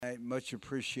Much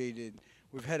appreciated.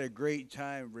 We've had a great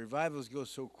time. Revivals go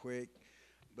so quick,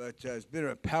 but it's been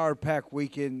a power pack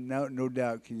weekend. No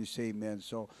doubt. Can you say amen?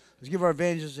 So let's give our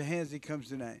evangelist a hand as he comes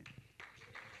tonight.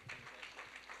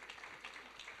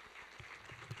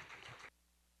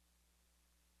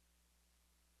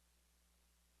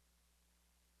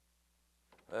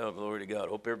 Well, glory to God.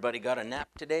 Hope everybody got a nap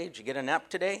today. Did you get a nap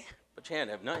today? Put your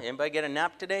hand up. No, anybody get a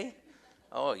nap today?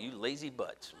 Oh, you lazy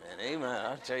butts, man. Amen.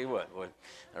 I'll tell you what.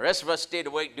 The rest of us stayed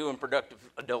awake doing productive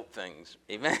adult things.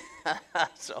 Amen.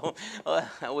 So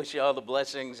I wish you all the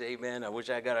blessings. Amen. I wish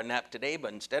I got a nap today,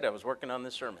 but instead I was working on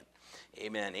this sermon.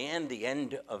 Amen. And the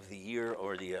end of the year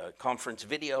or the conference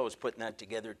video, I was putting that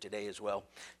together today as well.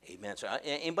 Amen. So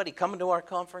anybody coming to our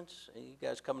conference? You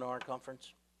guys coming to our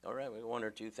conference? All right, we have one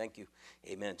or two. Thank you.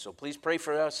 Amen. So please pray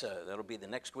for us. That'll be the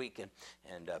next week.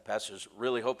 And Pastor's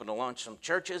really hoping to launch some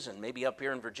churches and maybe up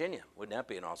here in Virginia. Wouldn't that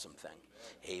be an awesome thing?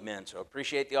 Amen. So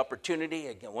appreciate the opportunity,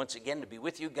 once again, to be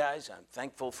with you guys. I'm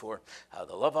thankful for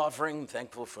the love offering.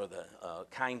 Thankful for the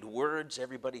kind words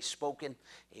everybody's spoken.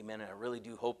 Amen. I really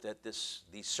do hope that these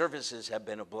services have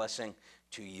been a blessing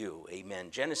to you. Amen.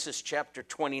 Genesis chapter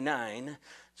 29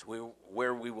 is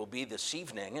where we will be this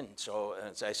evening. And so,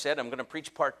 as I said, I'm going to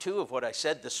preach part 2 of what I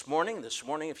said this morning. This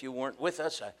morning, if you weren't with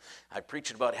us, I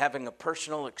preached about having a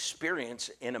personal experience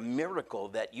in a miracle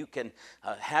that you can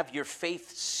have your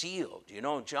faith sealed. You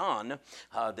know, John,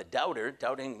 the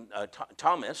doubting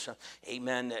Thomas,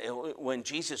 amen, when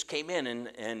Jesus came in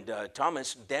and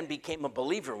Thomas then became a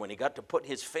believer when he got to put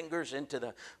his fingers into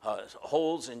the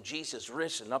holes in Jesus'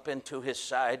 wrist and up into his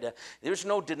side. There's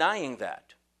no denying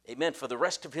that. Amen. For the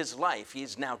rest of his life, he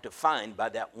is now defined by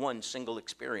that one single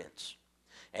experience.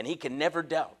 And he can never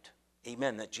doubt,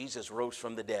 amen, that Jesus rose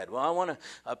from the dead. Well, I want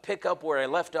to pick up where I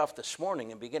left off this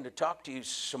morning and begin to talk to you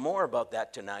some more about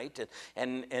that tonight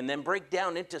and then break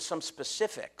down into some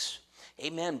specifics.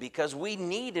 Amen, because we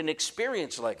need an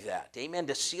experience like that, amen,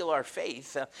 to seal our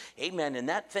faith, amen, and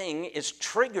that thing is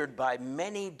triggered by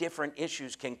many different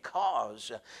issues, can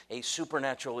cause a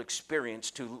supernatural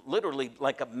experience to literally,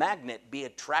 like a magnet, be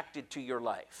attracted to your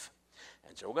life.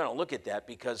 And so we're going to look at that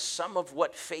because some of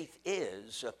what faith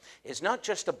is not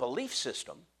just a belief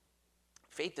system.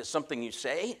 Faith is something you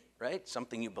say, right,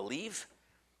 something you believe,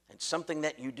 and something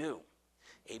that you do.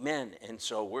 Amen. And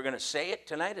so we're going to say it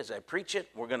tonight as I preach it.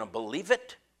 We're going to believe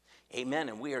it. Amen.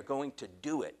 And we are going to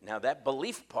do it. Now, that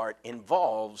belief part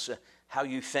involves how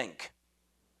you think.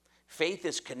 Faith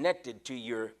is connected to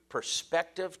your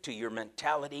perspective, to your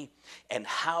mentality, and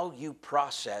how you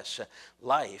process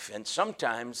life. And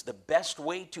sometimes the best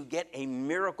way to get a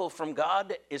miracle from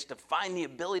God is to find the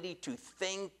ability to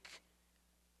think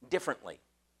differently.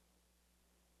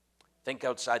 Think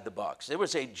outside the box. There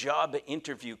was a job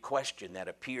interview question that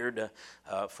appeared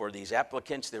for these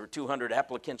applicants. There were 200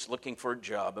 applicants looking for a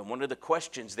job, and one of the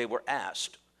questions they were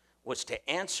asked was to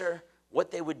answer what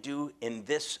they would do in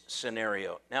this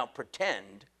scenario. Now,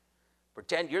 pretend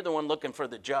you're the one looking for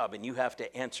the job, and you have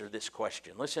to answer this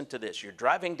question. Listen to this. You're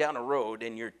driving down a road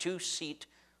in your 2-seat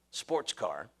sports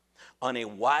car on a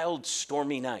wild,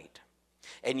 stormy night.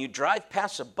 And you drive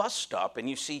past a bus stop and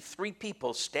you see 3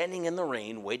 people standing in the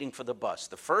rain waiting for the bus.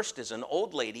 The first is an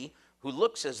old lady who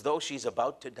looks as though she's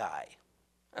about to die.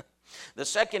 The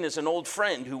second is an old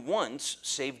friend who once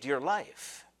saved your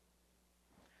life.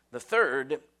 The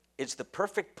third is the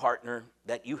perfect partner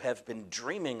that you have been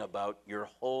dreaming about your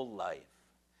whole life.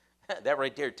 That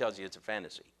right there tells you it's a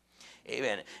fantasy.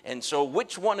 Amen. And so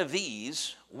which of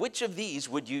these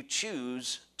would you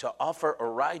choose to offer a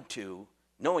ride to,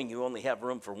 knowing you only have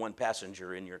room for one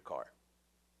passenger in your car?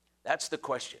 That's the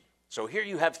question. So here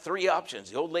you have 3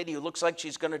 options. The old lady who looks like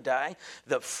she's going to die,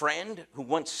 the friend who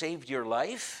once saved your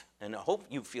life, and I hope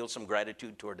you feel some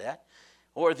gratitude toward that,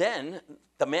 or then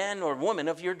the man or woman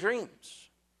of your dreams.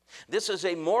 This is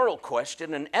a moral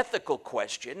question, an ethical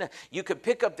question. You could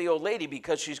pick up the old lady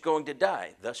because she's going to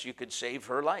die. Thus, you could save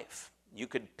her life. You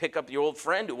could pick up your old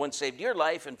friend who once saved your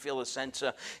life and feel a sense,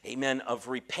 amen, of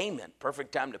repayment.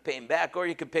 Perfect time to pay him back. Or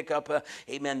you could pick up,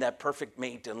 amen, that perfect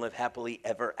mate and live happily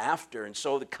ever after. And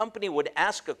so the company would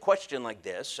ask a question like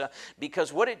this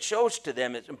because what it shows to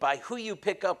them is by who you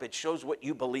pick up, it shows what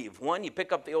you believe. One, you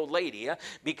pick up the old lady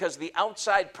because the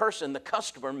outside person, the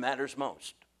customer, matters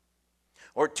most.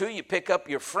 Or 2, you pick up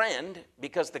your friend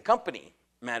because the company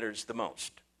matters the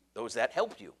most, those that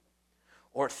help you.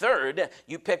 Or 3rd,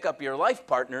 you pick up your life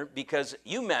partner because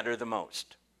you matter the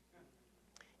most.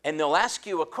 And they'll ask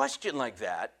you a question like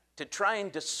that to try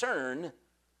and discern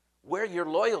where your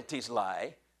loyalties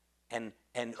lie and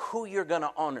who you're going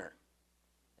to honor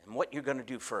and what you're going to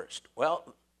do first.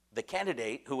 Well, the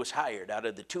candidate who was hired out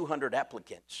of the 200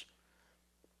 applicants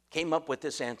came up with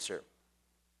this answer.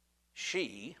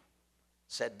 She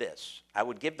said this: I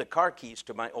would give the car keys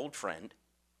to my old friend,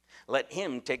 let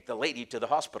him take the lady to the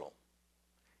hospital,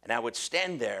 and I would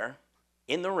stand there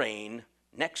in the rain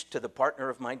next to the partner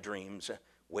of my dreams,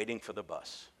 waiting for the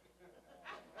bus.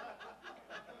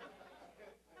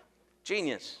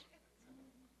 Genius.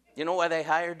 You know why they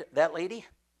hired that lady?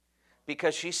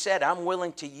 Because she said, I'm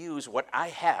willing to use what I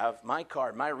have, my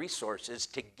car, my resources,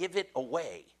 to give it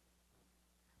away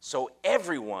so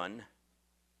everyone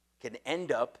can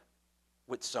end up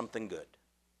with something good.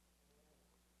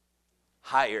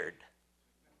 Hired.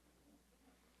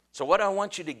 So what I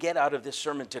want you to get out of this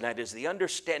sermon tonight is the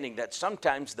understanding that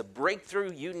sometimes the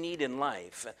breakthrough you need in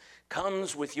life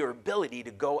comes with your ability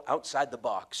to go outside the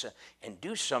box and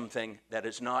do something that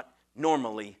is not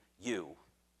normally you.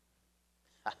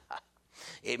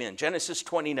 Amen. Genesis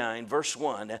 29, verse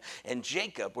 1. And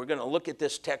Jacob, we're going to look at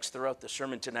this text throughout the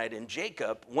sermon tonight. And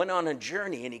Jacob went on a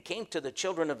journey, and he came to the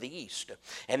children of the east.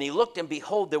 And he looked, and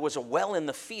behold, there was a well in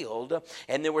the field,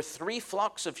 and there were 3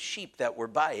 flocks of sheep that were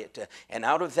by it. And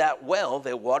out of that well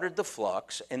they watered the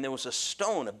flocks, and there was a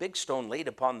stone, a big stone, laid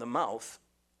upon the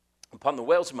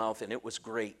well's mouth, and it was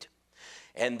great.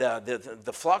 And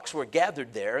the flocks were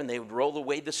gathered there, and they would roll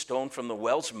away the stone from the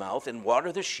well's mouth and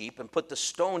water the sheep and put the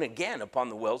stone again upon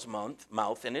the well's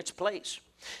mouth in its place.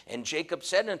 And Jacob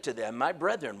said unto them, my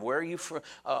brethren, where are you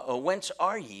whence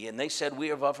are ye? And they said,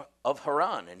 we are of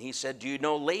Haran. And he said, do you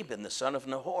know Laban, the son of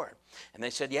Nahor? And they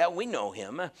said, yeah, we know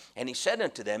him. And he said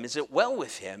unto them, is it well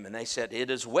with him? And they said, it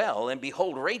is well. And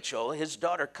behold, Rachel, his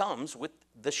daughter, comes with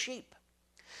the sheep.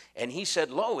 And he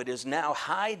said, lo, it is now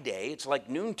high day. It's like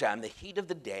noontime, the heat of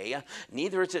the day.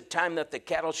 Neither is it time that the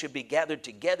cattle should be gathered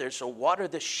together. So water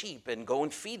the sheep and go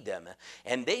and feed them.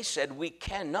 And they said, we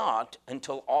cannot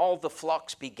until all the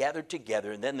flocks be gathered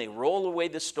together. And then they roll away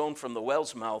the stone from the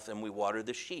well's mouth, and we water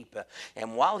the sheep.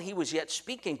 And while he was yet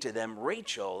speaking to them,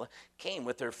 Rachel came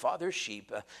with her father's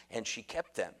sheep, and she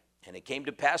kept them. And it came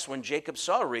to pass when Jacob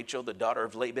saw Rachel, the daughter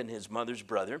of Laban, his mother's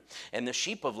brother, and the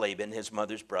sheep of Laban, his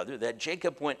mother's brother, that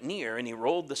Jacob went near, and he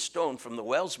rolled the stone from the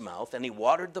well's mouth, and he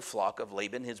watered the flock of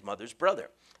Laban, his mother's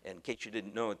brother. In case you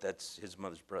didn't know it, that's his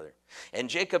mother's brother. And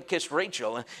Jacob kissed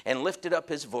Rachel and lifted up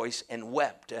his voice and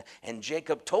wept. And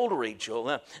Jacob told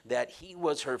Rachel that he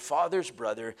was her father's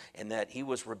brother and that he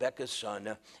was Rebekah's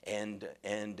son. And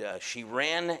she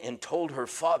ran and told her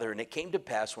father. And it came to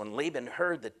pass when Laban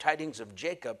heard the tidings of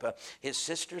Jacob, his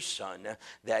sister's son,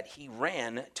 that he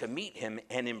ran to meet him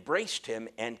and embraced him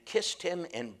and kissed him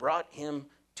and brought him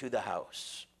to the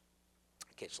house.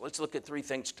 Okay, so let's look at 3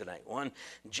 things tonight. 1,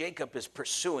 Jacob is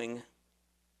pursuing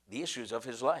the issues of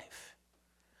his life.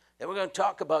 Then we're going to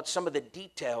talk about some of the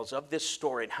details of this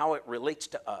story and how it relates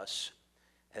to us.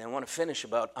 And I want to finish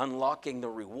about unlocking the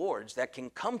rewards that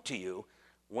can come to you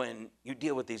when you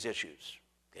deal with these issues.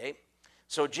 Okay?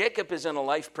 So Jacob is in a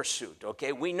life pursuit,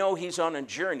 okay? We know he's on a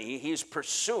journey. He's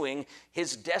pursuing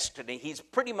his destiny. He's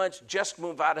pretty much just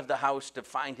moved out of the house to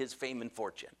find his fame and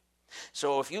fortune.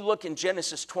 So if you look in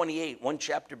Genesis 28, 1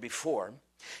 chapter before,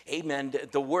 amen,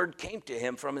 the word came to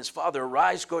him from his father,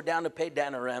 arise, go down to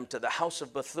Padan Aram to the house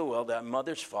of Bethuel, thy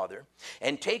mother's father,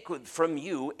 and take from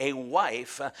you a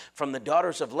wife from the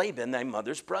daughters of Laban, thy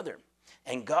mother's brother.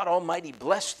 And God Almighty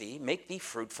bless thee, make thee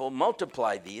fruitful,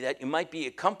 multiply thee, that you might be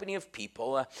a company of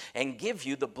people, and give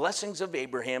you the blessings of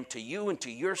Abraham to you and to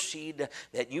your seed,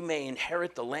 that you may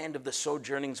inherit the land of the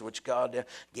sojournings which God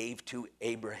gave to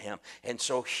Abraham. And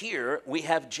so here we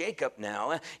have Jacob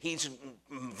now. He's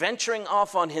venturing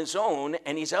off on his own,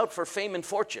 and he's out for fame and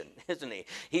fortune, isn't he?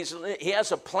 He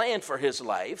has a plan for his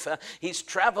life. He's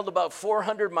traveled about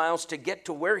 400 miles to get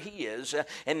to where he is,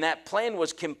 and that plan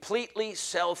was completely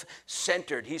self-centered.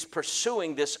 He's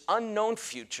pursuing this unknown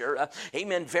future,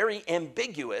 amen, very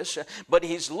ambiguous, but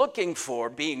he's looking for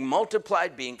being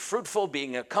multiplied, being fruitful,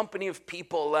 being a company of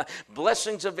people,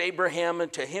 blessings of Abraham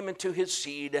to him and to his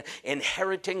seed,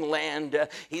 inheriting land.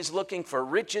 He's looking for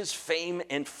riches, fame,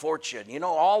 and fortune. You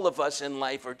know, all of us in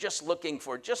life are just looking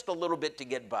for just a little bit to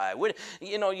get by.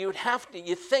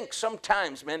 You think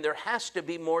sometimes, man, there has to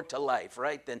be more to life,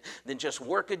 right, than just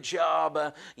work a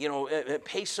job,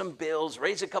 pay some bills,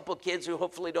 raise a couple kids who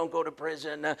hopefully don't go to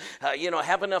prison,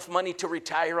 have enough money to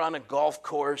retire on a golf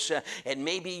course, and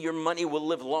maybe your money will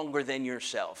live longer than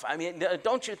yourself. I mean,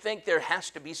 don't you think there has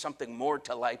to be something more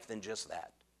to life than just that?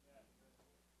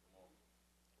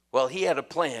 Well, he had a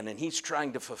plan, and he's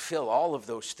trying to fulfill all of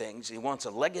those things. He wants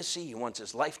a legacy. He wants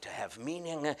his life to have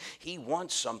meaning. He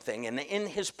wants something. And in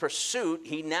his pursuit,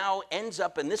 he now ends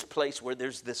up in this place where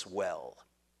there's this well.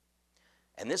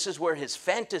 And this is where his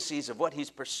fantasies of what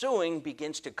he's pursuing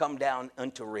begins to come down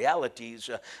into realities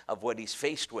of what he's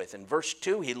faced with. In verse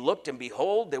 2, he looked, and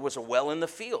behold, there was a well in the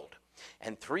field,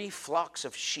 and 3 flocks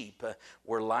of sheep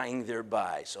were lying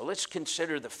thereby. So let's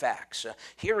consider the facts.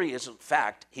 Here he is, in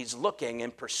fact, he's looking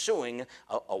and pursuing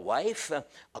a wife,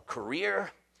 a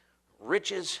career,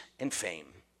 riches, and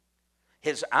fame.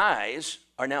 His eyes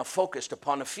are now focused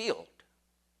upon a field.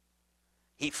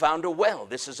 He found a well.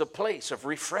 This is a place of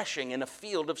refreshing in a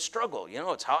field of struggle. You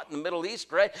know, it's hot in the Middle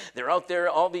East, right? They're out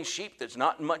there, all these sheep. There's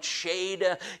not much shade.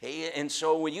 And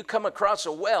so when you come across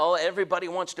a well, everybody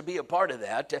wants to be a part of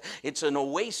that. It's an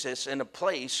oasis in a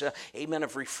place, amen,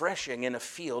 of refreshing in a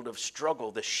field of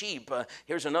struggle. The sheep,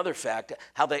 here's another fact,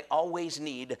 how they always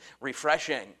need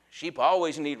refreshing. Sheep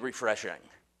always need refreshing.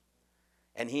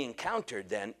 And he encountered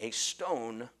then a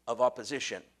stone of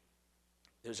opposition.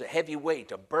 There's a heavy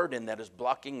weight, a burden that is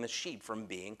blocking the sheep from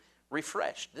being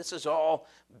refreshed. This is all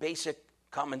basic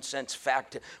common sense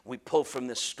fact we pull from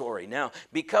this story. Now,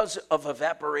 because of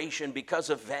evaporation, because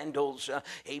of vandals,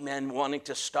 amen, wanting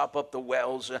to stop up the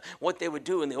wells, what they would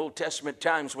do in the Old Testament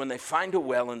times when they find a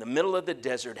well in the middle of the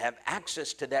desert, have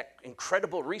access to that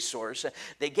incredible resource,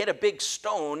 they get a big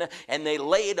stone and they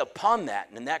lay it upon that.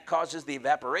 And that causes the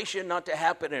evaporation not to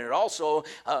happen. And it also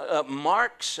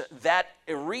marks that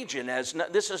region as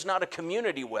this is not a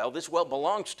community well. This well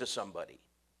belongs to somebody.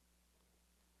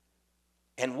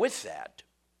 And with that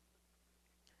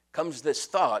comes this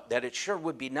thought that it sure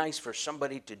would be nice for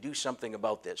somebody to do something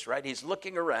about this, right? He's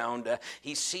looking around,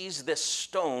 he sees this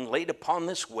stone laid upon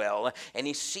this well, and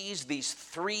he sees these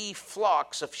 3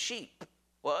 flocks of sheep.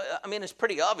 Well, I mean, it's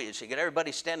pretty obvious. You get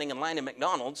everybody standing in line at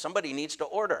McDonald's, somebody needs to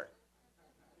order.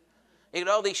 You get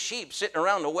all these sheep sitting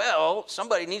around the well,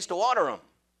 somebody needs to water them.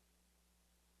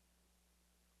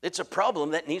 It's a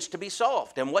problem that needs to be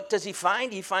solved. And what does he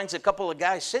find? He finds a couple of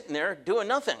guys sitting there doing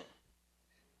nothing.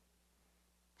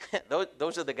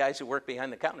 Those are the guys who work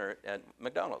behind the counter at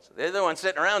McDonald's. They're the ones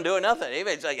sitting around doing nothing.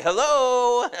 It's like,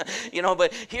 hello,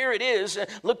 but here it is.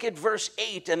 Look at verse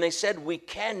 8. And they said, we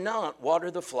cannot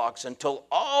water the flocks until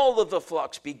all of the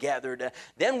flocks be gathered.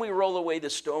 Then we roll away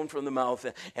the stone from the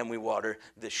mouth and we water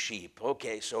the sheep.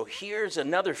 Okay, so here's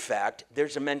another fact.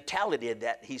 There's a mentality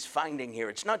that he's finding here.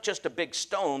 It's not just a big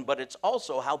stone, but it's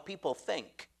also how people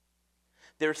think.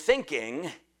 They're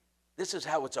thinking, this is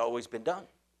how it's always been done.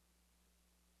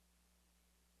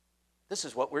 This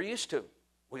is what we're used to.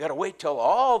 We got to wait till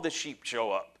all the sheep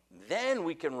show up. Then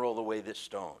we can roll away this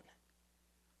stone.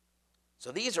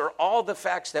 So these are all the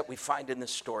facts that we find in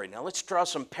this story. Now let's draw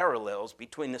some parallels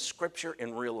between the scripture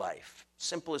and real life.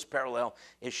 Simplest parallel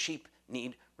is sheep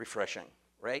need refreshing,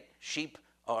 right? Sheep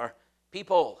are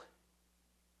people.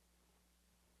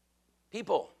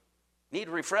 People need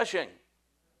refreshing.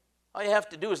 All you have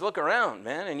to do is look around,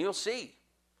 man, and you'll see.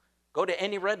 Go to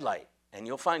any red light. And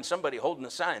you'll find somebody holding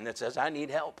a sign that says, I need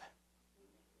help.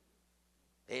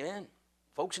 Amen.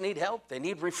 Folks need help. They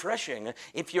need refreshing.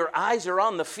 If your eyes are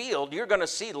on the field, you're going to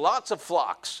see lots of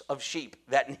flocks of sheep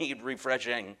that need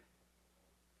refreshing.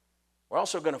 We're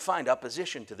also going to find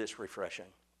opposition to this refreshing.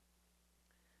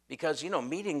 Because,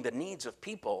 meeting the needs of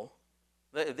people,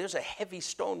 there's a heavy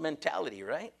stone mentality,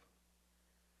 right?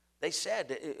 They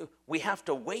said, we have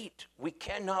to wait. We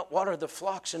cannot water the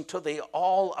flocks until they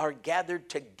all are gathered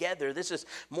together. This is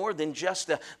more than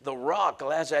just the rock.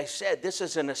 As I said, this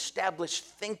is an established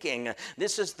thinking.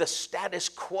 This is the status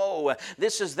quo.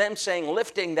 This is them saying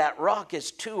lifting that rock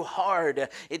is too hard.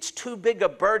 It's too big a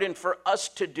burden for us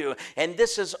to do. And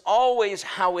this is always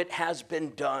how it has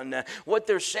been done. What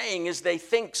they're saying is they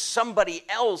think somebody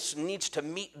else needs to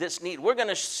meet this need. We're going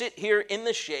to sit here in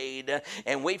the shade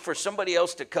and wait for somebody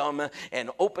else to come and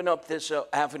open up this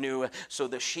avenue so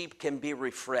the sheep can be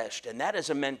refreshed. And that is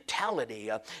a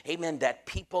mentality, amen, that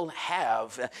people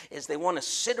have, is they want to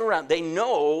sit around. They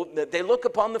know that they look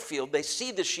upon the field, they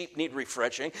see the sheep need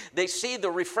refreshing, they see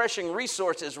the refreshing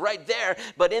resources right there,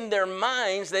 but in their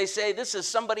minds they say this is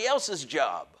somebody else's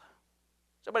job.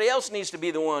 Somebody else needs to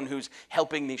be the one who's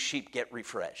helping these sheep get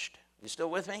refreshed. You still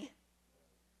with me?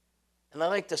 And I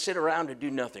like to sit around and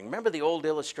do nothing. Remember the old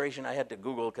illustration I had to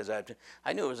Google because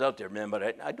I knew it was out there, man,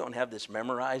 but I don't have this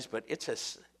memorized. But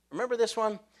remember this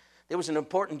one? There was an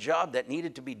important job that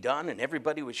needed to be done, and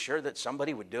everybody was sure that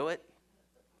somebody would do it.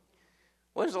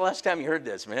 When was the last time you heard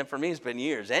this, man? For me, it's been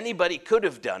years. Anybody could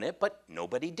have done it, but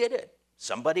nobody did it.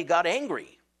 Somebody got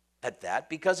angry at that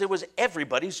because it was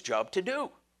everybody's job to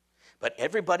do. But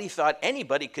everybody thought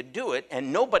anybody could do it,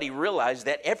 and nobody realized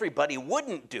that everybody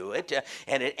wouldn't do it.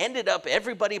 And it ended up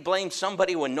everybody blamed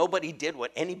somebody when nobody did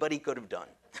what anybody could have done.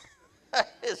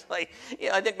 It's like,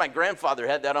 I think my grandfather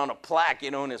had that on a plaque,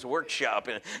 in his workshop.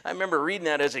 And I remember reading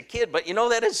that as a kid. But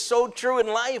that is so true in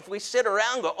life. We sit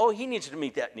around and go, oh, he needs to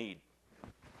meet that need.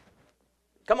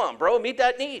 Come on, bro, meet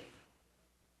that need.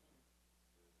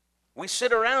 We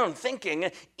sit around thinking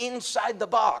inside the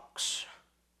box.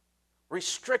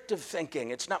 Restrictive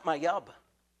thinking. It's not my job.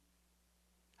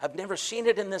 I've never seen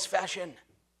it in this fashion.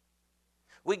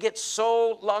 We get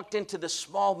so locked into the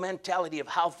small mentality of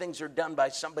how things are done by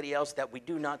somebody else that we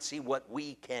do not see what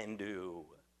we can do.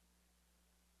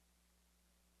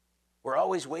 We're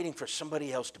always waiting for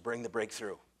somebody else to bring the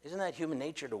breakthrough. Isn't that human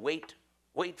nature, to wait?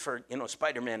 Wait for,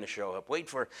 Spider-Man to show up. Wait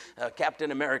for Captain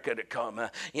America to come.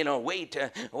 Wait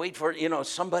for,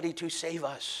 somebody to save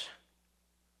us.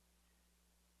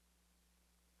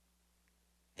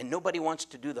 And nobody wants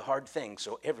to do the hard thing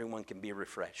so everyone can be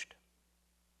refreshed.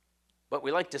 But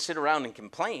we like to sit around and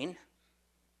complain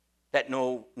that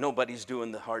nobody's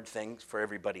doing the hard things for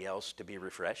everybody else to be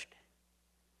refreshed.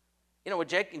 You know what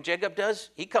Jacob does?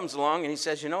 He comes along and he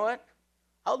says, you know what?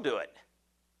 I'll do it.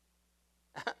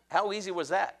 How easy was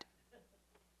that?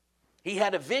 He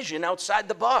had a vision outside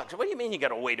the box. What do you mean you got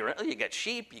to wait around? You got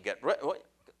sheep, you got... What?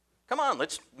 Come on,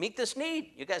 let's meet this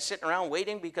need. You guys sitting around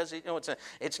waiting because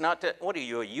it's not. What are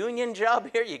you, a union job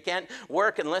here? You can't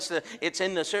work unless it's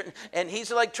in the certain. And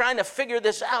he's like trying to figure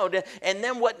this out. And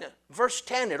then verse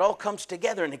 10, it all comes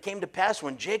together. And it came to pass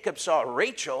when Jacob saw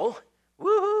Rachel,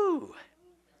 woohoo,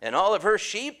 and all of her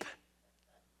sheep.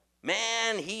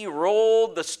 Man, he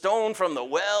rolled the stone from the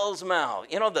well's mouth.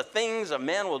 The things a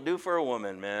man will do for a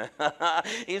woman, man.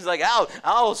 He's like,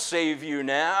 I'll save you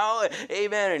now.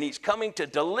 Amen. And he's coming to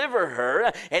deliver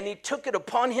her. And he took it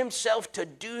upon himself to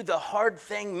do the hard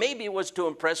thing. Maybe it was to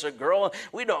impress a girl.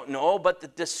 We don't know. But the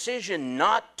decision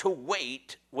not to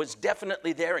wait was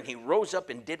definitely there. And he rose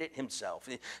up and did it himself.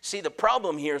 See, the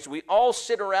problem here is we all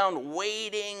sit around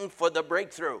waiting for the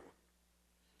breakthrough.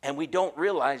 And we don't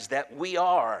realize that we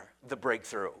are the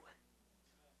breakthrough.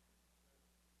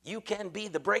 You can be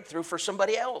the breakthrough for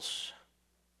somebody else.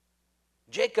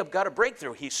 Jacob got a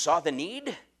breakthrough. He saw the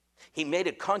need. He made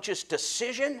a conscious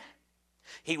decision.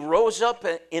 He rose up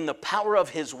in the power of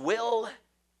his will,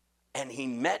 and he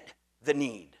met the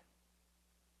need.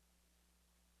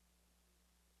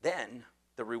 Then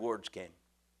the rewards came.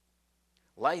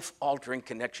 Life-altering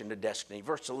connection to destiny.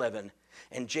 Verse 11,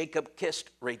 and Jacob kissed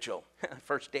Rachel,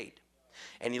 first date.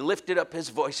 And he lifted up his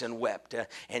voice and wept.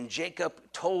 And Jacob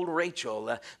told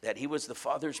Rachel that he was the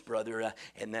father's brother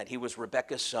and that he was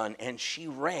Rebekah's son. And she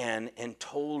ran and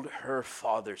told her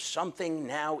father. Something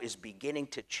now is beginning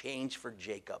to change for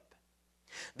Jacob.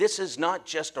 This is not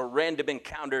just a random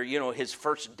encounter, his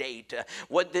first date.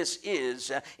 What this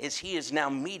is he is now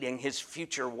meeting his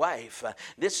future wife.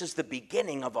 This is the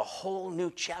beginning of a whole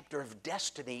new chapter of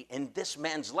destiny in this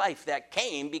man's life that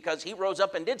came because he rose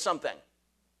up and did something.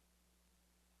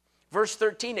 Verse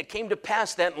 13, it came to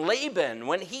pass that Laban,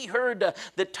 when he heard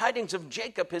the tidings of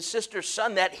Jacob, his sister's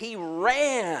son, that he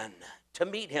ran to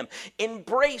meet him,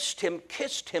 embraced him,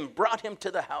 kissed him, brought him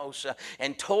to the house,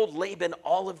 and told Laban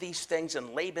all of these things.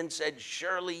 And Laban said,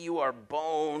 surely you are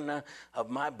bone of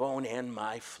my bone and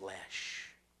my flesh.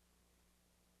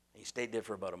 He stayed there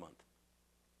for about a month.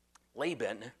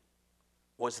 Laban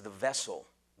was the vessel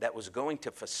that was going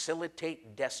to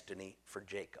facilitate destiny for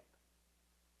Jacob.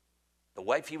 The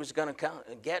wife he was going to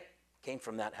get came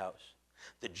from that house.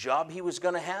 The job he was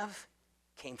going to have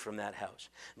came from that house.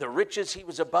 The riches he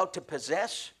was about to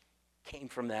possess came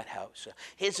from that house.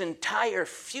 His entire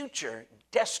future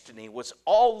destiny was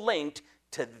all linked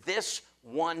to this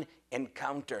one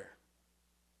encounter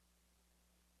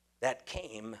that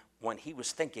came when he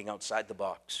was thinking outside the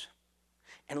box.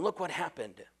 And look what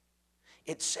happened.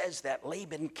 It says that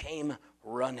Laban came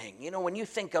running. When you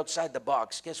think outside the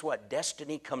box, guess what?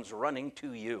 Destiny comes running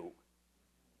to you.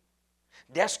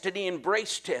 Destiny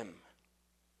embraced him,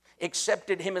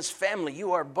 accepted him as family.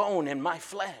 You are bone in my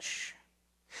flesh.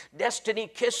 Destiny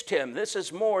kissed him. This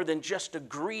is more than just a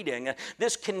greeting.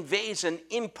 This conveys an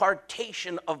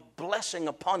impartation of blessing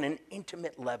upon an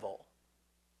intimate level.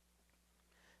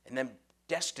 And then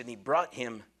destiny brought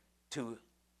him to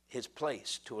his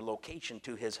place, to a location,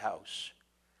 to his house.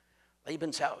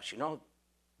 Laban's house.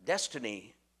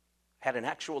 Destiny had an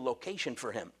actual location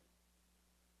for him,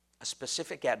 a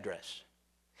specific address.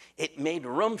 It made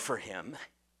room for him.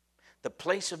 The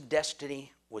place of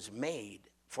destiny was made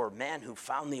for a man who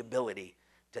found the ability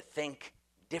to think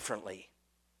differently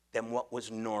than what was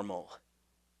normal.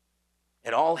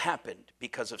 It all happened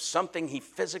because of something he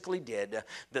physically did.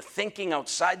 The thinking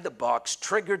outside the box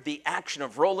triggered the action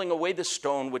of rolling away the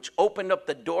stone, which opened up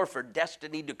the door for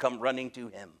destiny to come running to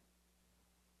him.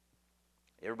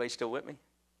 Everybody still with me?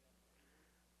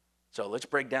 So let's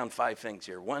break down 5 things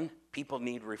here. 1, people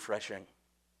need refreshing.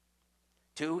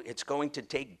 2, it's going to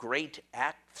take great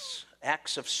acts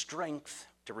of strength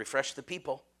to refresh the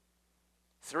people.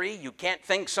 3, you can't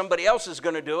think somebody else is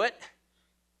going to do it.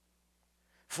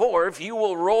 4, if you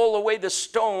will roll away the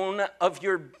stone of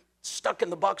your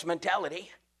stuck-in-the-box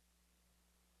mentality,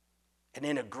 and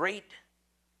in a great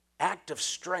act of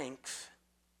strength,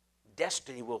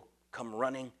 destiny will come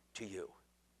running to you.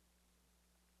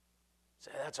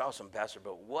 Say, that's awesome, Pastor,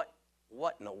 but what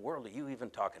in the world are you even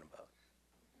talking about?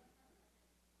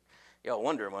 Y'all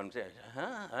wonder when I'm saying,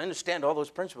 I understand all those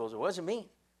principles. What does it mean?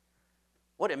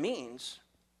 What it means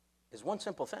is one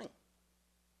simple thing.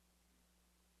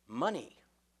 Money.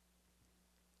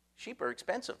 Sheep are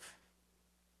expensive.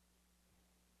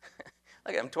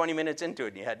 Look, I'm 20 minutes into it,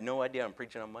 and you had no idea I'm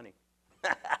preaching on money.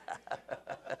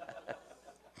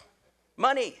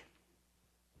 Money.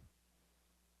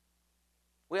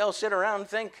 We all sit around and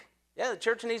think, yeah, the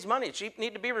church needs money. Sheep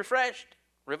need to be refreshed.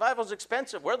 Revival's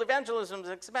expensive. World evangelism is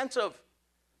expensive.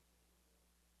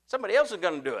 Somebody else is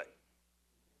going to do it.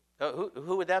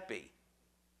 Who would that be?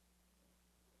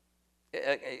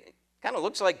 It kind of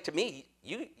looks like to me,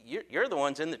 you're the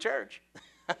ones in the church.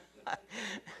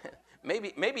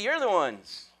 Maybe you're the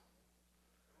ones.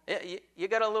 You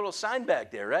got a little sign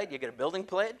back there, right? You got a building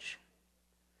pledge.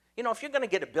 You know, if you're going to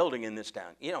get a building in this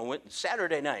town, you know,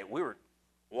 Saturday night, we were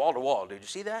wall to wall. Did you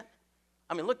see that?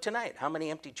 I mean, look tonight, how many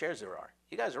empty chairs there are.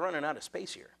 You guys are running out of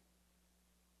space here.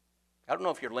 I don't know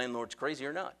if your landlord's crazy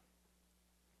or not.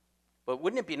 But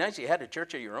wouldn't it be nice if you had a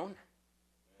church of your own?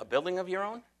 A building of your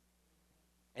own?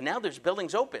 And now there's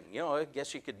buildings open. You know, I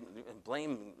guess you could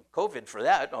blame COVID for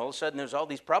that. All of a sudden there's all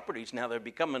these properties now that are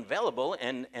becoming available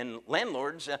and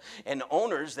landlords and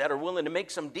owners that are willing to make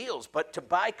some deals. But to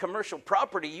buy commercial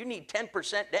property, you need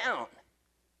 10% down.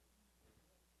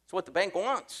 That's what the bank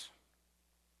wants.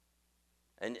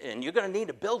 And you're going to need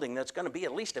a building that's going to be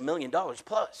at least $1 million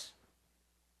plus.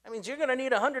 That means you're going to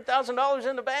need $100,000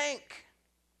 in the bank.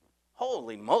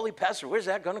 Holy moly, Pastor, where's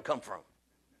that going to come from?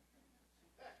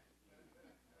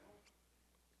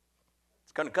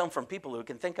 It's going to come from people who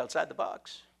can think outside the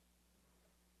box.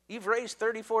 You've raised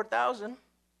 $34,000.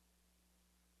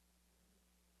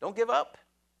 Don't give up.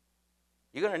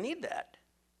 You're going to need that.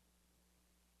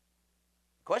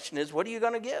 The question is, what are you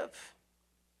going to give?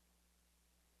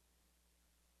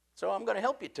 So I'm going to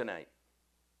help you tonight.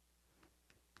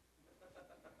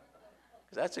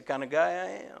 Because that's the kind of guy I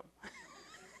am.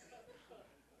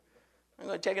 I'm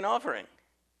going to take an offering.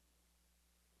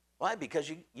 Why? Because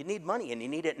you need money and you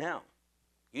need it now.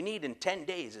 You need in 10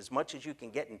 days as much as you can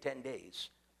get in 10 days.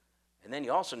 And then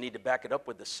you also need to back it up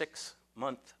with a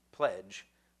 6-month pledge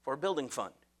for a building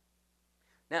fund.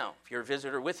 Now, if you're a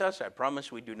visitor with us, I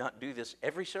promise we do not do this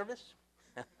every service.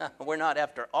 We're not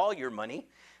after all your money,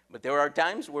 but there are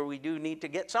times where we do need to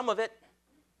get some of it.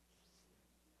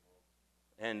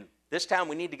 And this time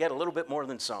we need to get a little bit more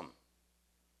than some.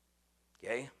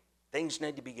 Okay? Things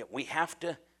need to be, we have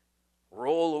to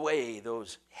roll away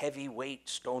those heavyweight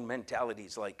stone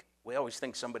mentalities like we always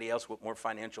think somebody else with more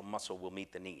financial muscle will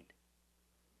meet the need.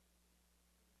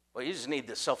 Well, you just need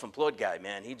the self-employed guy,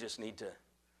 man. He just need to,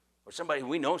 or somebody,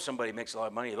 we know somebody makes a lot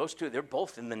of money. Those two, they're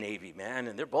both in the Navy, man,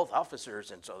 and they're both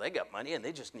officers, and so they got money, and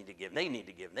they just need to give. They need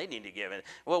to give. They need to give. And,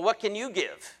 well, what can you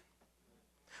give?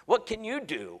 What can you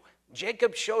do?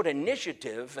 Jacob showed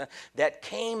initiative that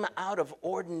came out of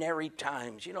ordinary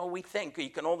times. You know, we think you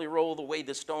can only roll away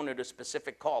the stone at a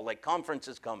specific call, like conference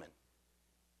is coming.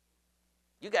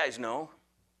 You guys know.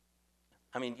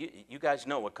 I mean, you guys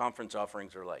know what conference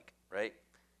offerings are like, right?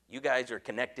 You guys are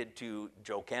connected to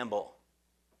Joe Campbell.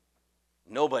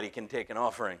 Nobody can take an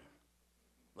offering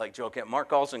like Joe Campbell.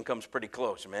 Mark Olson comes pretty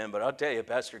close, man. But I'll tell you,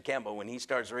 Pastor Campbell, when he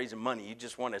starts raising money, you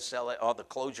just want to sell it, all the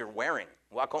clothes you're wearing.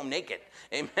 Walk home naked.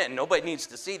 Amen. Nobody needs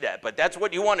to see that. But that's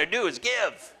what you want to do is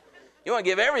give. You want to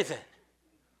give everything.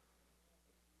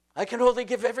 I can only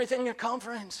give everything at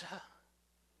conference.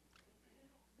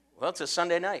 Well, it's a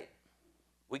Sunday night.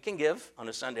 We can give on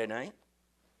a Sunday night.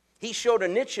 He showed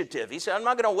initiative. He said, I'm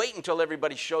not going to wait until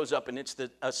everybody shows up and it's the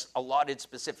allotted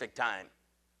specific time.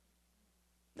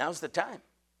 Now's the time.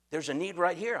 There's a need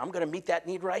right here. I'm going to meet that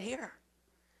need right here.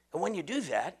 And when you do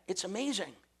that, it's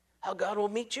amazing how God will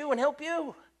meet you and help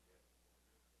you.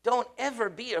 Don't ever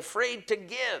be afraid to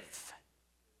give.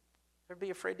 Never be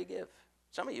afraid to give.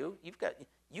 Some of you,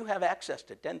 you have access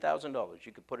to $10,000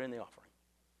 you could put in the offering.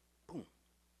 Boom.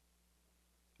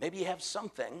 Maybe you have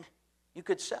something you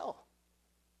could sell.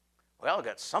 Well, I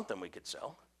got something we could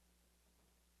sell.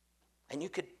 And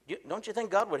don't you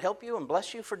think God would help you and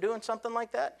bless you for doing something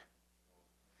like that?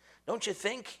 Don't you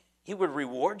think He would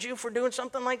reward you for doing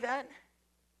something like that?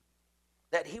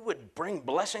 That he would bring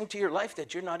blessing to your life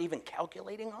that you're not even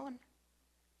calculating on?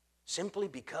 Simply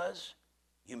because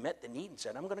you met the need and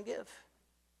said, I'm going to give.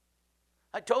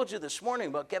 I told you this morning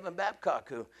about Kevin Babcock,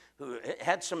 who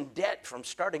had some debt from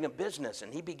starting a business,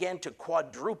 and he began to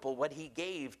quadruple what he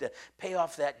gave to pay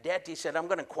off that debt. He said, I'm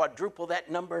going to quadruple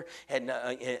that number, and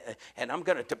I'm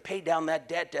going to pay down that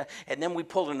debt. And then we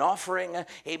pulled an offering,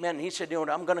 amen. And he said, you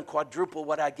know, I'm going to quadruple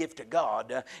what I give to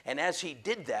God. And as he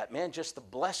did that, man, just the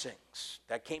blessings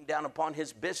that came down upon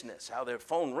his business, how their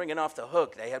phone ringing off the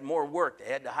hook, they had more work,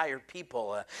 they had to hire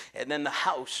people, and then the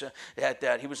house,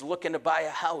 that he was looking to buy a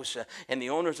house, and the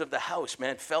owners of the house,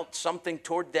 man, felt something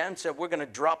toward them, said, we're going to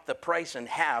drop the price in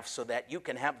half so that you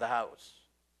can have the house.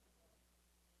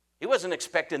 He wasn't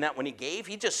expecting that when he gave.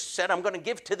 He just said, I'm going to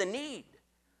give to the need.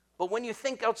 But when you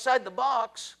think outside the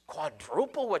box,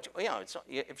 quadruple what you know,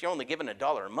 if you're only giving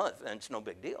 $1 a month, then it's no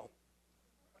big deal.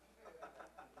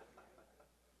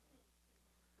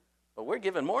 But we're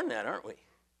giving more than that, aren't we?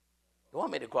 You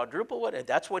want me to quadruple what?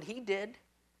 That's what he did.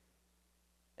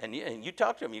 And you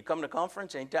talk to him, you come to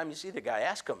conference, anytime you see the guy,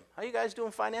 ask him, how you guys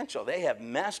doing financial? They have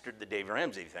mastered the Dave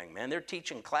Ramsey thing, man. They're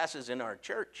teaching classes in our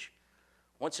church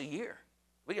once a year.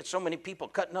 We get so many people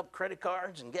cutting up credit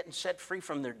cards and getting set free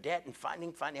from their debt and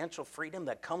finding financial freedom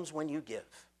that comes when you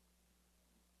give.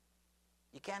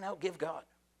 You can't outgive God.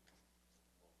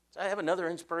 So I have another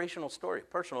inspirational story, a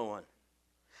personal one.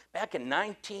 Back in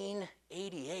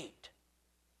 1988,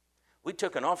 we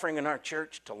took an offering in our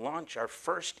church to launch our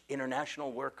first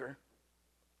international worker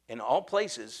in all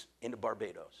places into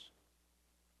Barbados.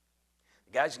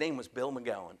 The guy's name was Bill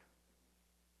McGowan.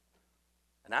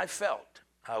 And I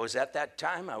was at that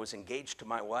time, I was engaged to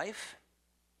my wife.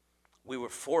 We were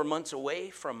 4 months away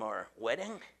from our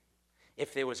wedding.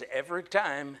 If there was ever a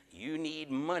time you need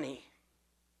money,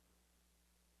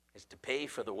 it's to pay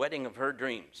for the wedding of her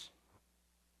dreams.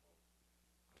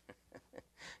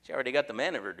 She already got the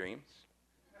man of her dreams.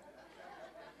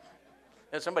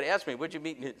 And somebody asked me at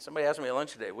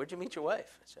lunch today, where'd you meet your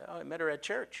wife? I said, I met her at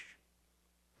church.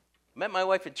 I met my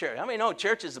wife at church. How many know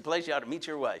church is the place you ought to meet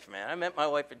your wife, man? I met my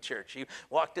wife at church. She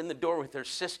walked in the door with her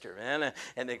sister, man,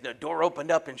 and the door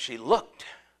opened up and she looked.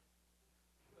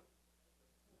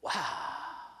 Wow.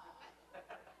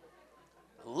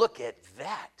 Look at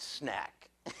that snack.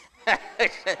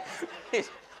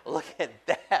 Look at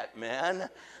that, man.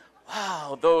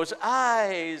 Wow, those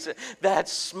eyes, that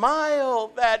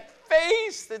smile, that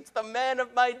face, it's the man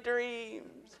of my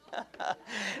dreams.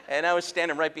 And I was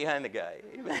standing right behind the guy.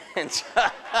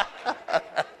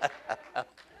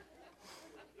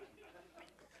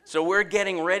 So we're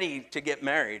getting ready to get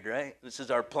married, right? This is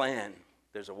our plan.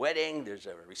 There's a wedding, there's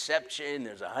a reception,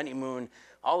 there's a honeymoon,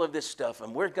 all of this stuff,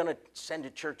 and we're going to send a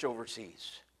church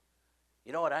overseas.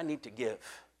 You know what? I need to give.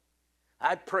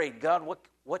 I prayed, God,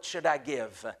 what should I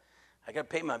give? I got to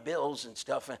pay my bills and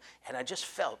stuff, and I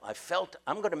felt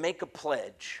I'm going to make a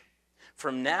pledge.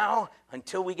 From now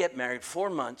until we get married, 4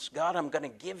 months, God, I'm going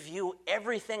to give you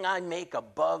everything I make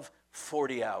above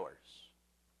 40 hours.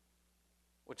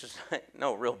 Which is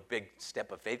no real big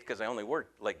step of faith because I only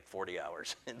work like 40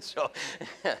 hours. And so,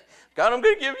 God, I'm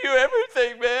going to give you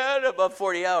everything, man, above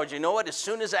 40 hours. You know what? As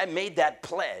soon as I made that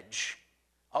pledge,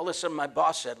 all of a sudden my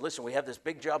boss said, listen, we have this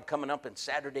big job coming up and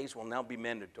Saturdays will now be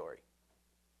mandatory.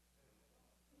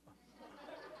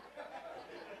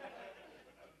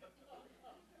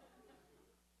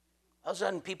 All of a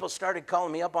sudden, people started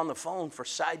calling me up on the phone for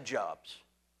side jobs.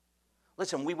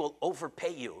 Listen, we will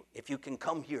overpay you if you can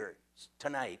come here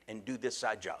tonight and do this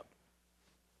side job.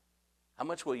 How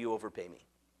much will you overpay me?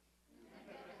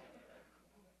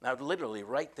 I would literally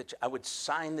I would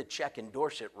sign the check,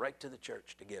 endorse it right to the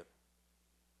church to give.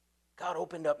 God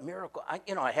opened up miracle.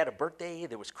 I had a birthday,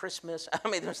 there was Christmas. I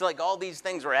mean, there's like all these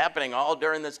things were happening all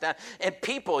during this time. And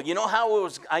people, you know how it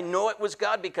was, I know it was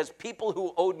God because people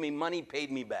who owed me money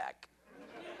paid me back.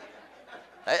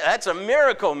 That's a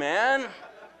miracle, man.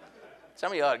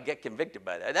 Some of you ought to get convicted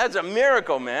by that. That's a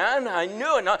miracle, man. I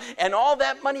knew it. And all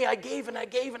that money I gave and I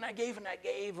gave and I gave and I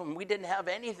gave, and we didn't have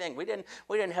anything. We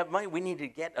didn't have money. We needed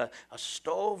to get a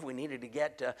stove. We needed to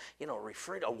get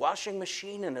a washing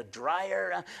machine and a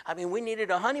dryer. I mean, we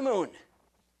needed a honeymoon.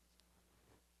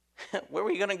 Where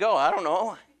were you going to go? I don't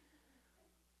know.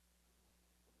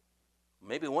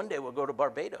 Maybe one day we'll go to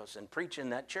Barbados and preach in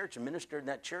that church and minister in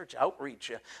that church,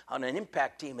 outreach on an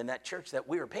impact team in that church that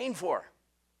we were paying for.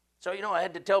 So, I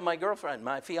had to tell my girlfriend,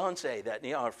 my fiance, that,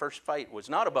 our first fight was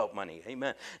not about money.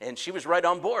 Amen. And she was right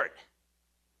on board.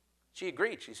 She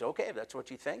agreed. She said, okay, if that's what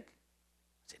you think.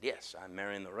 I said, yes, I'm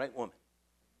marrying the right woman.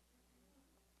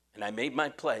 And I made my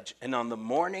pledge. And on the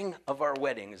morning of our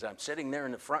wedding, as I'm sitting there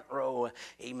in the front row,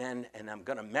 amen, and I'm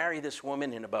going to marry this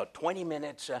woman in about 20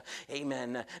 minutes,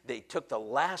 amen, they took the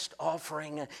last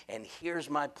offering, and here's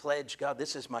my pledge. God,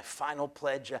 this is my final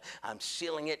pledge. I'm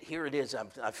sealing it. Here it is.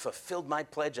 I've fulfilled my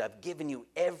pledge. I've given you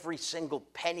every single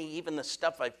penny, even the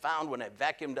stuff I found when I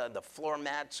vacuumed the floor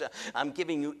mats. I'm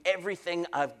giving you everything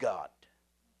I've got.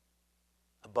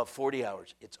 Above 40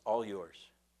 hours, it's all yours.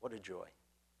 What a joy.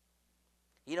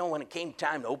 You know, when it came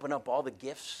time to open up all the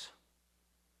gifts,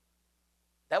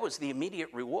 that was the immediate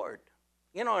reward.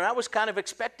 You know, and I was kind of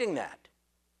expecting that.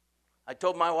 I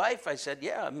told my wife, I said,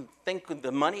 yeah, I'm thinking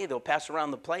the money, they'll pass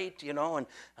around the plate, you know, and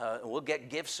we'll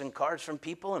get gifts and cards from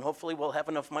people, and hopefully we'll have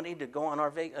enough money to go on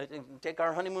our take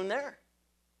our honeymoon there.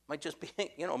 Might just be,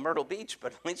 you know, Myrtle Beach,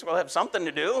 but at least we'll have something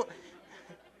to do.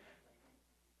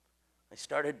 I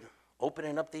started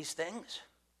opening up these things.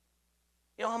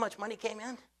 You know how much money came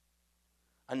in?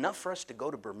 Enough for us to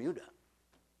go to Bermuda.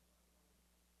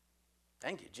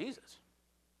 Thank you, Jesus.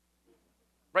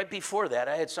 Right before that,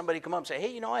 I had somebody come up and say,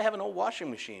 hey, you know, I have an old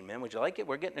washing machine, man. Would you like it?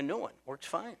 We're getting a new one. Works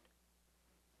fine.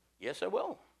 Yes, I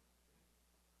will.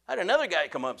 I had another guy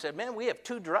come up and said, man, we have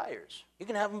 2 dryers. You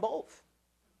can have them both.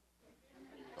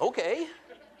 Okay.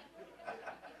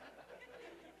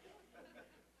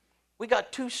 We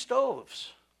got 2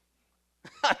 stoves.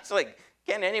 It's like,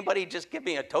 can anybody just give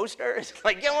me a toaster? It's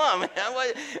like, come on, man.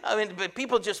 I mean, but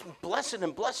people just blessing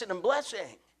and blessing and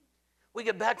blessing. We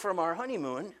get back from our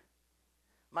honeymoon.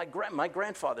 My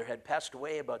grandfather had passed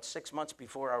away about 6 months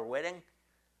before our wedding.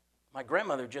 My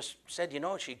grandmother just said, you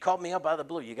know, she called me up out of the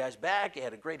blue. You guys back? You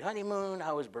had a great honeymoon.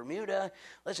 How was Bermuda?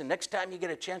 Listen, next time you get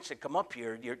a chance to come up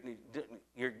here,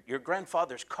 your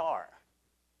grandfather's car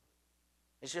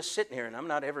is just sitting here, and I'm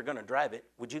not ever going to drive it.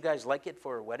 Would you guys like it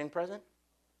for a wedding present?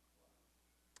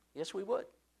 Yes, we would.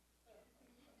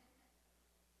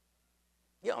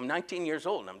 Yeah, I'm 19 years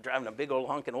old, and I'm driving a big old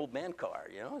honking old man car.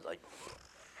 You know, it's like,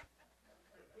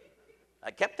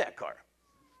 I kept that car.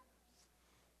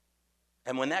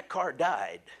 And when that car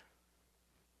died,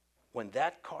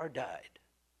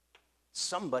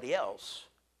 somebody else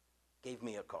gave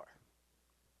me a car.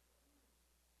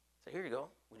 So here you go.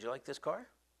 Would you like this car?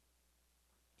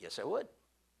 Yes, I would.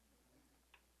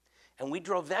 And we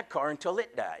drove that car until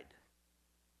it died.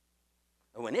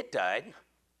 And when it died,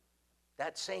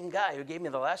 that same guy who gave me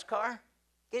the last car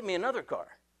gave me another car.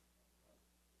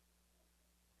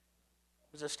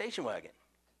 It was a station wagon.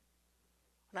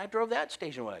 And I drove that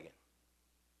station wagon.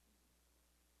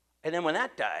 And then when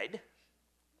that died,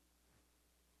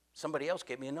 somebody else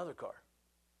gave me another car.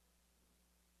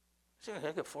 So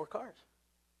I got 4 cars.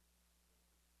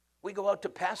 We go out to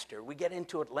pastor. We get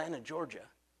into Atlanta, Georgia.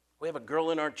 We have a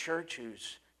girl in our church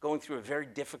who's going through a very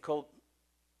difficult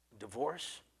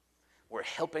divorce. We're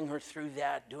helping her through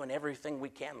that, doing everything we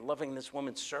can, loving this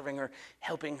woman, serving her,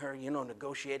 helping her, you know,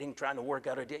 negotiating, trying to work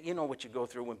out a deal. You know what you go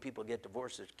through when people get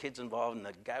divorced. There's kids involved, and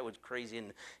the guy was crazy,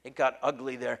 and it got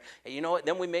ugly there. And you know what?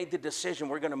 Then we made the decision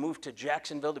we're going to move to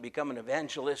Jacksonville to become an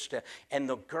evangelist. And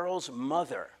the girl's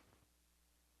mother,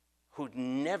 who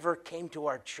never came to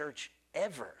our church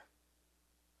ever,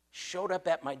 showed up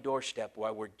at my doorstep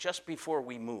while we're just before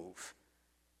we move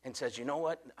and says, you know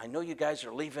what? I know you guys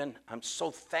are leaving. I'm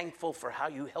so thankful for how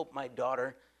you helped my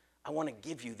daughter. I want to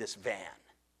give you this van.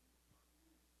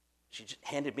 She just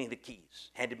handed me the keys,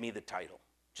 handed me the title,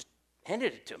 just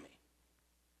handed it to me.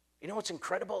 You know what's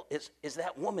incredible is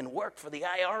that woman worked for the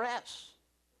IRS.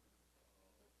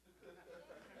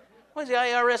 Why has the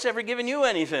IRS ever given you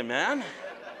anything, man?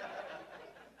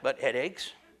 But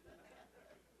headaches.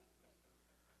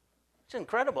 It's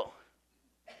incredible.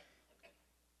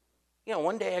 You know,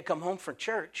 one day I come home from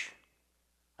church.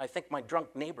 I think my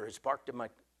drunk neighbor is parked in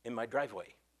my driveway.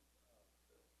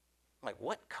 I'm like,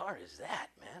 what car is that,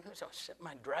 man? So I sit in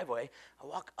my driveway. I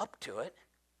walk up to it,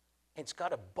 and it's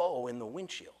got a bow in the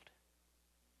windshield.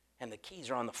 And the keys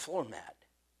are on the floor mat.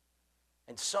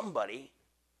 And somebody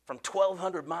from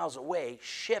 1,200 miles away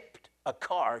shipped a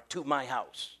car to my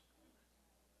house.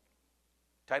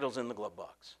 Title's in the glove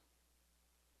box.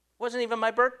 Wasn't even my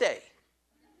birthday.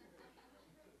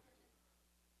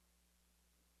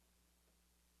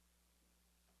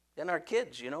 Then our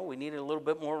kids, you know, we needed a little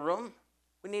bit more room.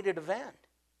 We needed a van.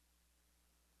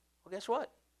 Well, guess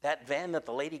what? That van that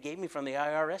the lady gave me from the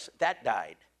IRS, that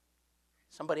died.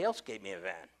 Somebody else gave me a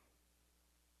van.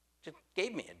 Just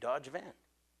gave me a Dodge van.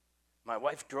 My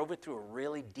wife drove it through a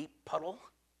really deep puddle.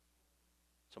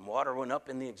 Some water went up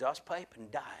in the exhaust pipe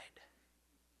and died.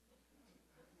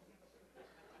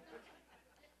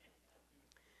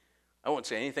 I won't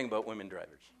say anything about women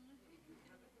drivers.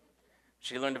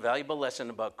 She learned a valuable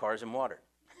lesson about cars and water.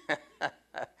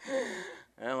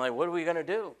 And I'm like, what are we going to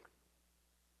do?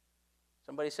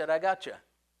 Somebody said, I got you.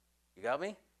 You got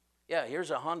me? Yeah,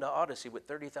 here's a Honda Odyssey with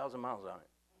 30,000 miles on it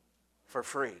for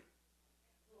free.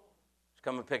 Just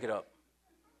come and pick it up.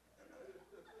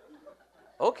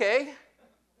 Okay.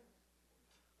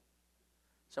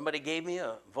 Somebody gave me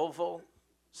a Volvo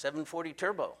 740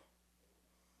 Turbo.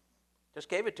 Just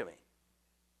gave it to me.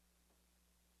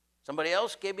 Somebody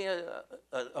else gave me a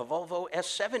Volvo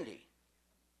S70.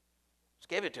 Just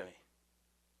gave it to me.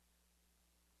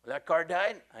 When that car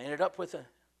died, I ended up with a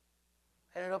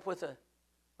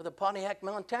Pontiac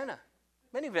Montana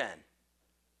minivan.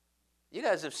 You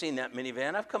guys have seen that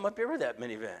minivan. I've come up here with that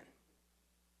minivan.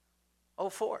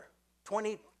 04,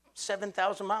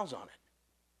 27,000 miles on it.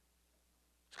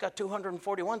 It's got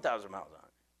 241,000 miles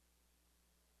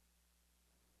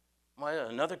on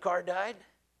it. Another car died.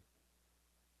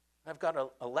 I've got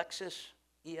a Lexus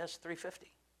ES 350.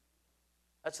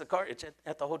 That's the car. It's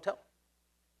at the hotel.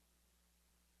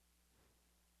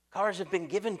 Cars have been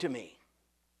given to me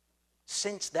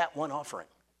since that one offering.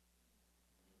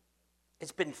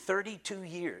 It's been 32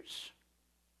 years.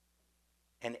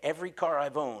 And every car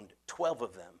I've owned, 12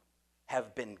 of them,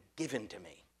 have been given to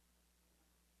me.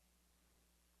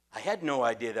 I had no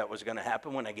idea that was going to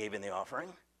happen when I gave in the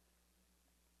offering.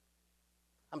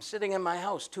 I'm sitting in my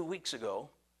house 2 weeks ago,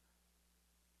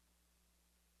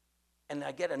 and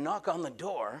I get a knock on the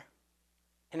door,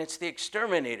 and it's the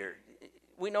exterminator.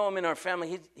 We know him in our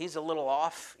family. He's a little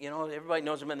off. You know, everybody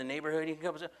knows him in the neighborhood. He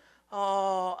comes and says,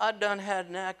 oh, I done had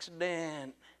an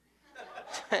accident.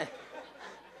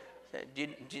 do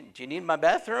you need my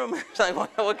bathroom? It's like,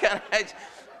 what kind of accident?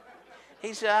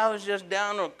 He said, I was just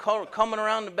coming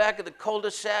around the back of the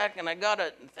cul-de-sac, and I got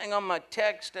a thing on my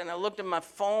text, and I looked at my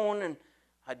phone, and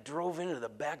I drove into the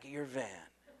back of your van.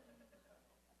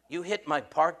 You hit my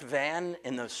parked van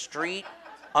in the street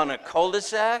on a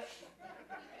cul-de-sac?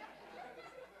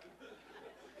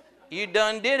 You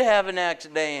done did have an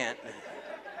accident.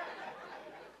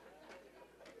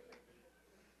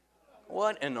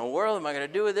 What in the world am I going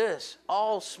to do with this?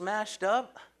 All smashed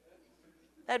up?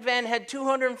 That van had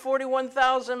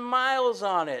 241,000 miles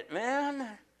on it, man.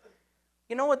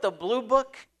 You know what the Blue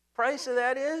Book price of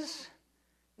that is?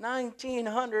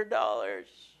 $1,900.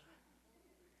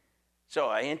 So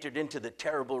I entered into the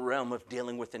terrible realm of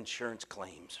dealing with insurance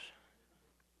claims.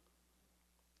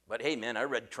 But hey, man, I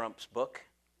read Trump's book,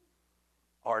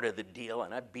 Art of the Deal,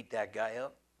 and I beat that guy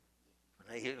up.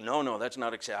 No, that's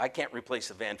not acceptable. I can't replace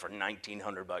the van for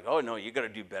 $1,900. Oh, no, you got to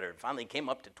do better. It finally came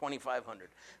up to $2,500.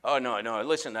 Oh, no,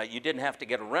 listen, you didn't have to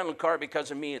get a rental car because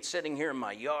of me. It's sitting here in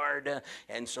my yard,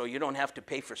 and so you don't have to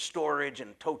pay for storage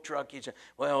and a tow truck.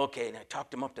 Well, okay, and I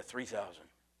talked him up to $3,000.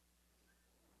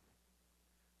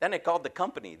 Then I called the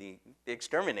company, the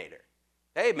exterminator.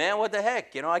 Hey, man, what the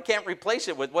heck? You know, I can't replace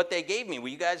it with what they gave me. Will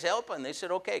you guys help? And they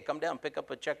said, okay, come down, pick up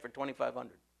a check for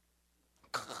 $2,500.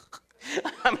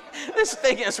 This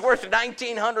thing is worth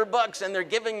 $1,900, and they're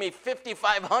giving me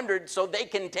 $5,500 so they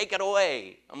can take it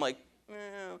away. I'm like,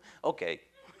 okay.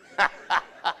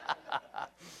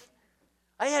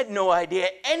 I had no idea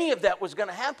any of that was going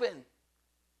to happen.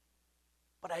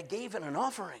 But I gave in an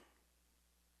offering.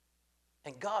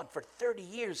 And God, for 30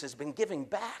 years, has been giving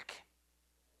back.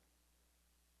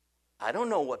 I don't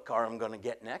know what car I'm going to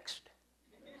get next.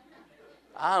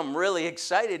 I'm really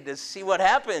excited to see what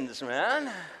happens,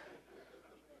 man.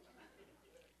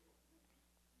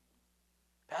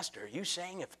 Pastor, are you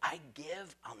saying if I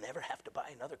give, I'll never have to buy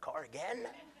another car again?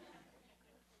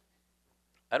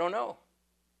 I don't know.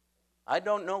 I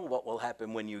don't know what will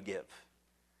happen when you give.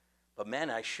 But man,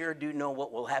 I sure do know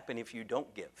what will happen if you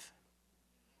don't give.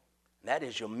 And that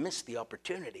is you'll miss the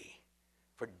opportunity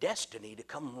for destiny to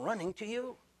come running to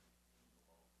you.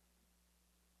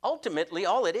 Ultimately,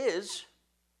 all it is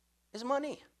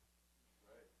money.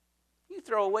 You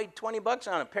throw away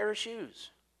 $20 on a pair of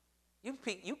shoes.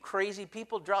 You crazy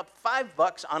people drop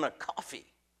 $5 on a coffee.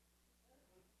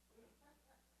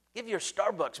 Give your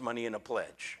Starbucks money in a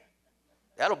pledge.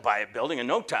 That'll buy a building in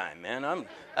no time, man.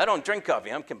 I don't drink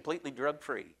coffee. I'm completely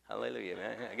drug-free. Hallelujah,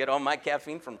 man. I get all my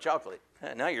caffeine from chocolate.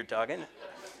 Now you're talking,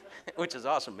 which is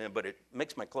awesome, man, but it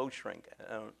makes my clothes shrink.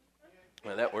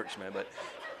 Well, that works, man, but...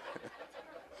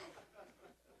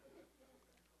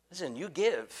 Listen, you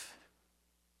give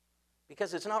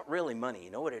because it's not really money.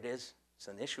 You know what it is? It's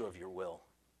an issue of your will.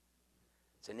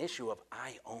 It's an issue of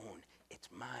I own. It's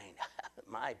mine,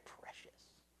 my precious.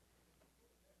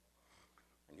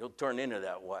 And you'll turn into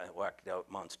that whacked out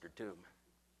monster too.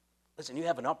 Listen, you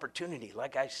have an opportunity,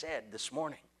 like I said this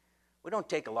morning. We don't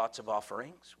take lots of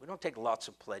offerings. We don't take lots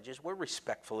of pledges. We're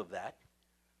respectful of that.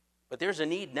 But there's a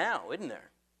need now, isn't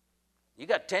there? You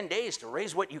got 10 days to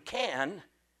raise what you can, and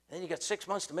then you got 6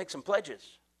 months to make some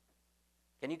pledges.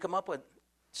 Can you come up with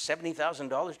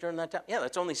 $70,000 during that time? Yeah,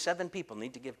 that's only 7 people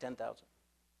need to give 10,000.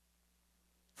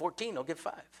 14 will give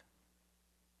 5.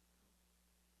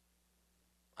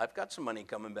 I've got some money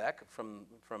coming back from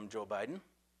Joe Biden.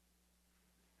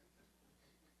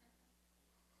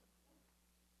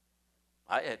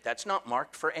 That's not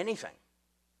marked for anything.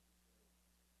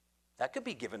 That could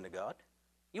be given to God.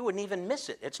 You wouldn't even miss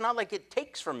it. It's not like it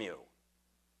takes from you.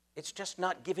 It's just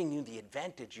not giving you the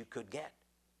advantage you could get.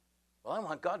 Well, I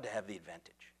want God to have the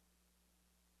advantage.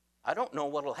 I don't know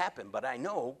what will happen, but I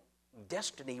know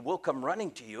destiny will come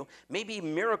running to you. Maybe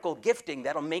miracle gifting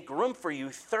that'll make room for you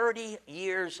 30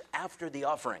 years after the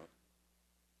offering.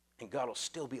 And God will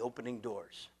still be opening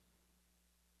doors.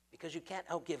 Because you can't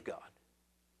outgive God.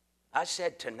 I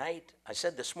said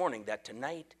this morning that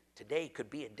today could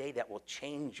be a day that will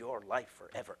change your life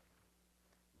forever.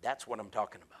 That's what I'm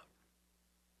talking about.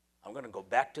 I'm going to go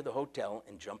back to the hotel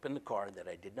and jump in the car that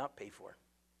I did not pay for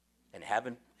and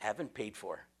haven't paid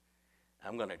for.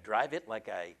 I'm going to drive it like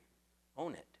I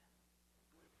own it.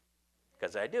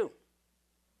 Because I do.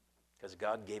 Because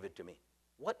God gave it to me.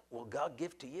 What will God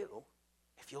give to you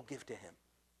if you'll give to him?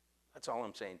 That's all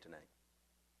I'm saying tonight.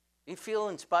 You feel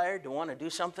inspired to want to do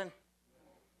something?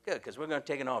 Good, because we're going to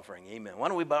take an offering. Amen. Why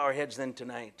don't we bow our heads then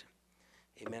tonight?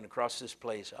 Amen. Across this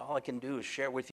place. All I can do is share with you.